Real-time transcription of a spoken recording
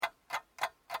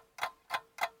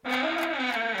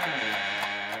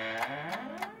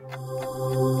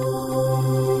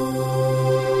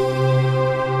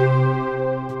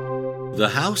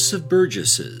House of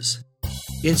Burgesses.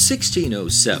 In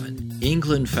 1607,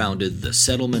 England founded the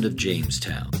settlement of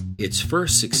Jamestown, its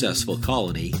first successful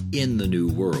colony in the New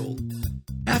World.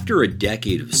 After a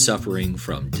decade of suffering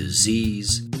from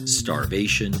disease,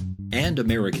 starvation, and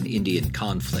American Indian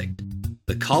conflict,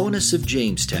 the colonists of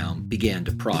Jamestown began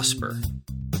to prosper.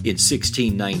 In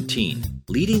 1619,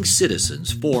 leading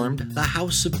citizens formed the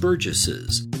House of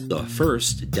Burgesses, the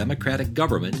first democratic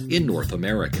government in North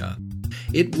America.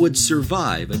 It would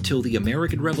survive until the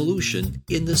American Revolution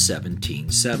in the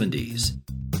 1770s.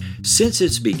 Since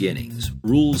its beginnings,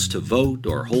 rules to vote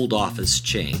or hold office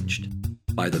changed.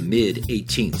 By the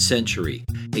mid-18th century,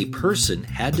 a person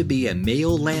had to be a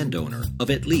male landowner of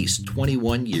at least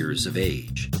 21 years of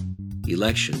age.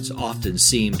 Elections often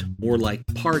seemed more like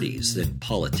parties than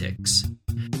politics.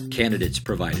 Candidates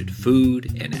provided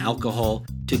food and alcohol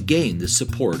to gain the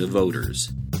support of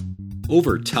voters.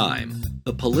 Over time,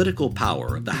 the political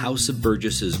power of the House of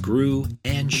Burgesses grew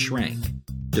and shrank,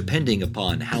 depending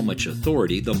upon how much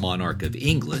authority the monarch of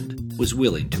England was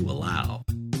willing to allow.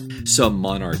 Some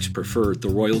monarchs preferred the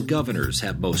royal governors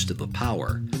have most of the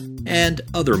power, and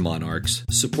other monarchs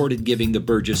supported giving the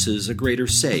Burgesses a greater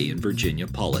say in Virginia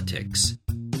politics.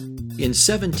 In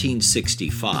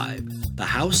 1765, the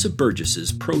House of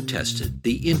Burgesses protested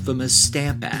the infamous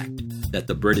Stamp Act that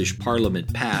the British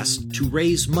Parliament passed to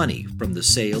raise money from the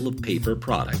sale of paper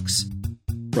products.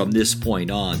 From this point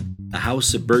on, the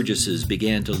House of Burgesses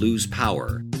began to lose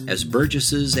power as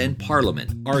Burgesses and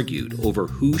Parliament argued over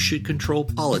who should control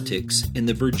politics in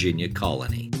the Virginia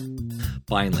colony.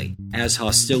 Finally, as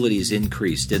hostilities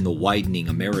increased in the widening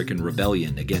American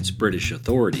rebellion against British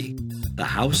authority, the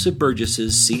House of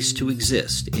Burgesses ceased to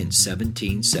exist in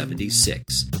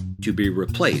 1776 to be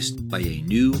replaced by a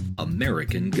new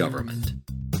American government.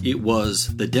 It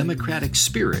was the democratic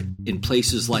spirit in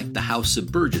places like the House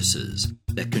of Burgesses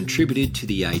that contributed to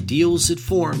the ideals that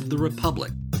formed the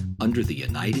Republic under the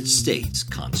United States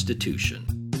Constitution.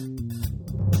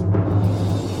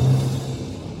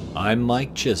 I'm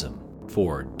Mike Chisholm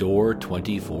for Door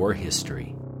 24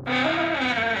 History.